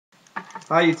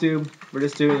Hi YouTube, we're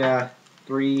just doing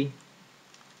 3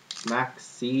 Max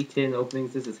C tin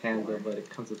openings. This is Hanzo, but it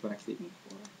comes with Max C.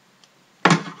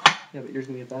 Yeah, but yours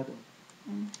gonna be a bad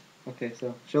one. Okay,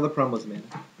 so show the promos, man.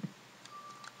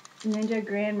 Ninja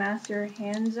Grandmaster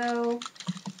Hanzo,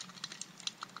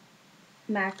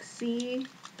 Max C.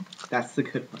 That's the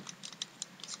good one.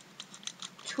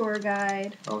 Tour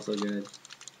Guide. Also good.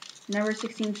 Number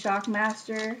 16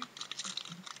 Shockmaster.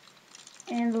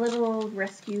 And little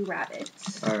rescue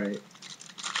rabbits. Alright.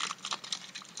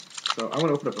 So I'm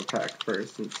gonna open up a pack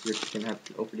first since you're gonna have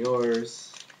to open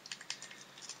yours.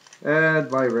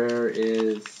 And my rare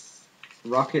is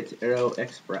Rocket Arrow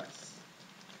Express.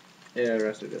 Yeah, the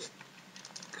rest are just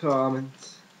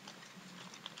commons.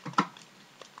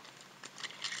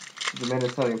 The man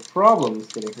is having problems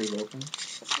getting hers open.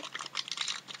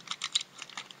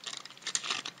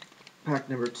 Pack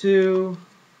number 2.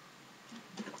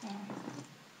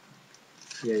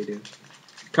 Yeah, you do.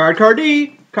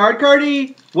 Card-Card-D!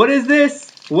 Card-Card-D! What is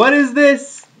this? What is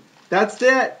this? That's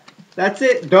it. That's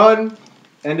it. Done.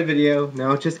 End of video.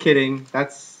 No, just kidding.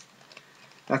 That's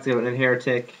good one. And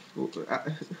Heretic. Who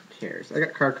cares? I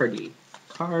got Card-Card-D.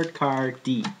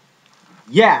 Card-Card-D.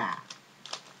 Yeah!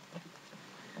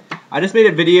 I just made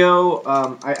a video.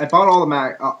 I bought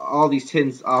all these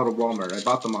tins out of Walmart. I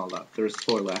bought them all up. There's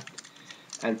 4 left.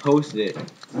 And posted it,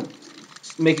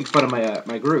 making fun of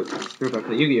my group I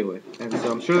play Yu-Gi-Oh with. And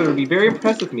so I'm sure they would be very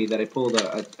impressed with me that I pulled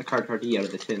a Card-Card-D out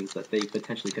of the tins that they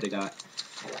potentially could have got.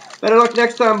 Better luck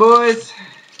next time, boys.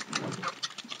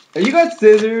 Oh, you got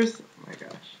scissors? Oh my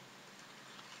gosh.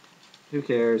 Who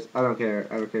cares? I don't care.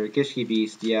 I don't care. Gishki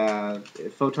Beast, yeah.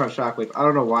 Photon Shockwave. I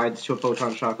don't know why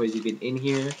Photon Shockwave's even in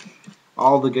here.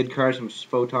 All the good cards from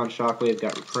Photon Shockwave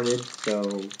got reprinted,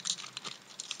 so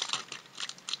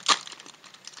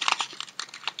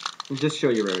just show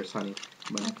your rares, honey.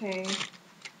 Okay.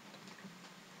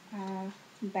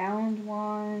 Bound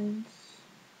Wands.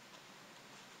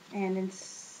 And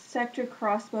Insector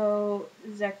Crossbow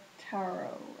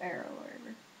Zectaro Arrow,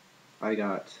 whatever. I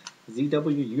got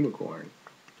ZW Unicorn.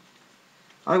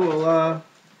 I will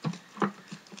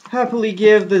happily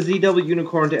give the ZW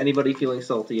Unicorn to anybody feeling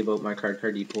salty about my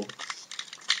Card-Card-D pull.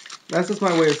 That's just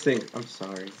my way of saying, I'm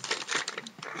sorry.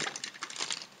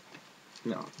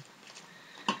 No.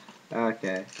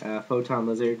 Okay, Photon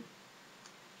Lizard.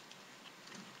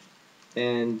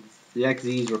 And the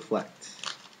XZ's Reflect.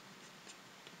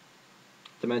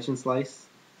 Dimension Slice.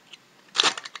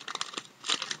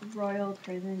 Royal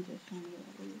Prison, just showing you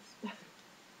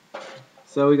at least.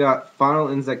 So we got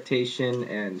Final Insectation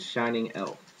and Shining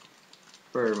Elf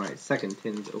for my second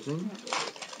tins opening.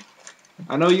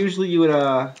 I know usually you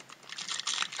would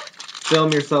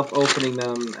film yourself opening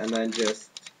them and then just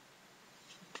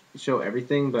show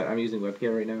everything, but I'm using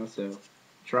webcam right now, so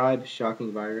Tribe,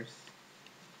 Shocking Virus.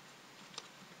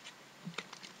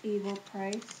 Evil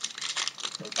Price.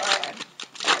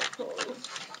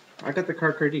 I got the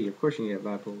Card-Card-D, of course you can get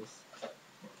bad pulls.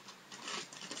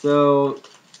 So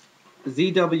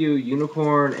ZW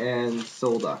Unicorn and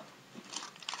Solda.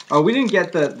 Oh, we didn't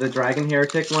get the Dragon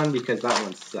Heretic one because that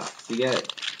one sucks.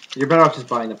 You're better off just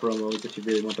buying the promos if you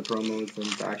really want the promos than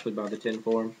to actually buy the tin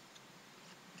form.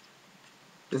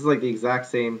 This is like the exact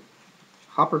same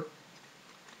hopper.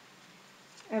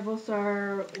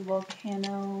 Evosar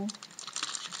Volcano.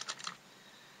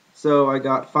 So I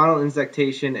got Final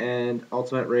Insectation and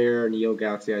Ultimate Rare Neo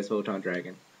Galaxy Eyes Photon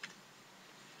Dragon.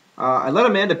 I let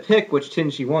Amanda pick which tin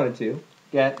she wanted to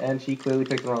get, and she clearly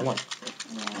picked the wrong one.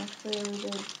 Yeah, clearly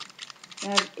did. I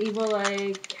have Evil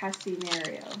Eye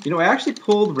Casinario. You know, I actually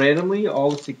pulled randomly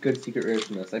all the good secret rares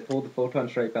from this. I pulled the Photon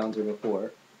Strike Bouncer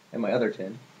before in my other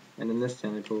tin, and in this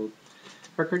tin I pulled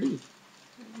Card-Card-D.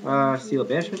 Seal of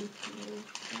Banishment.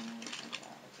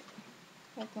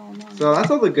 So that's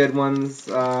all the good ones.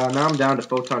 Now I'm down to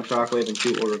Photon Shockwave and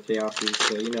 2 Order of Chaoses,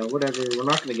 so you know, whatever. We're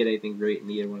not going to get anything great in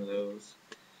either one of those.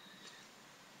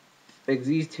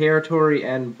 Xyz Territory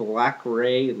and Black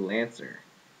Ray Lancer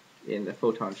in the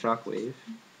Photon Shockwave.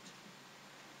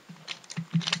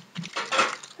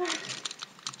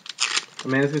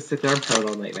 Amanda's going to sit there and pout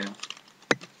all night now.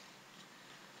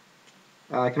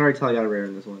 I can already tell I got a rare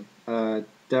in this one.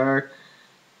 Dark.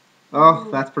 Oh,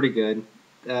 that's pretty good.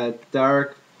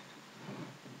 Dark.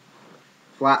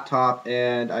 Flat top,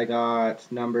 and I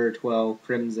got number 12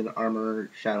 Crimson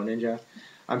Armor Shadow Ninja.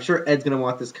 I'm sure Ed's going to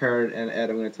want this card, and Ed,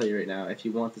 I'm going to tell you right now, if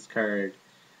you want this card,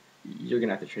 you're going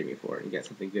to have to trade me for it and get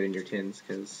something good in your tins,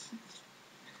 because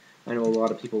I know a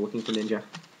lot of people looking for Ninja.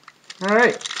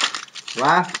 Alright,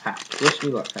 last pack. Wish me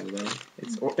luck, honey bunny.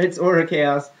 It's Order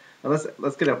Chaos. Now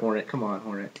let's get a Hornet. Come on,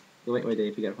 Hornet. You'll make my day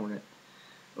if you get a Hornet.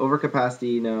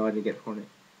 Overcapacity, no, I didn't get Hornet.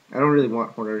 I don't really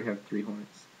want Hornet. I already have 3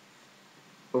 Hornets.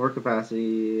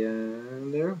 Overcapacity,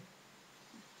 and there.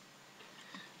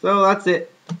 So that's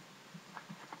it.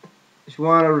 If you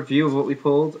want a review of what we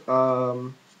pulled,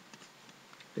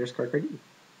 there's card ID.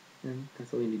 And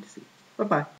that's all you need to see. Bye-bye.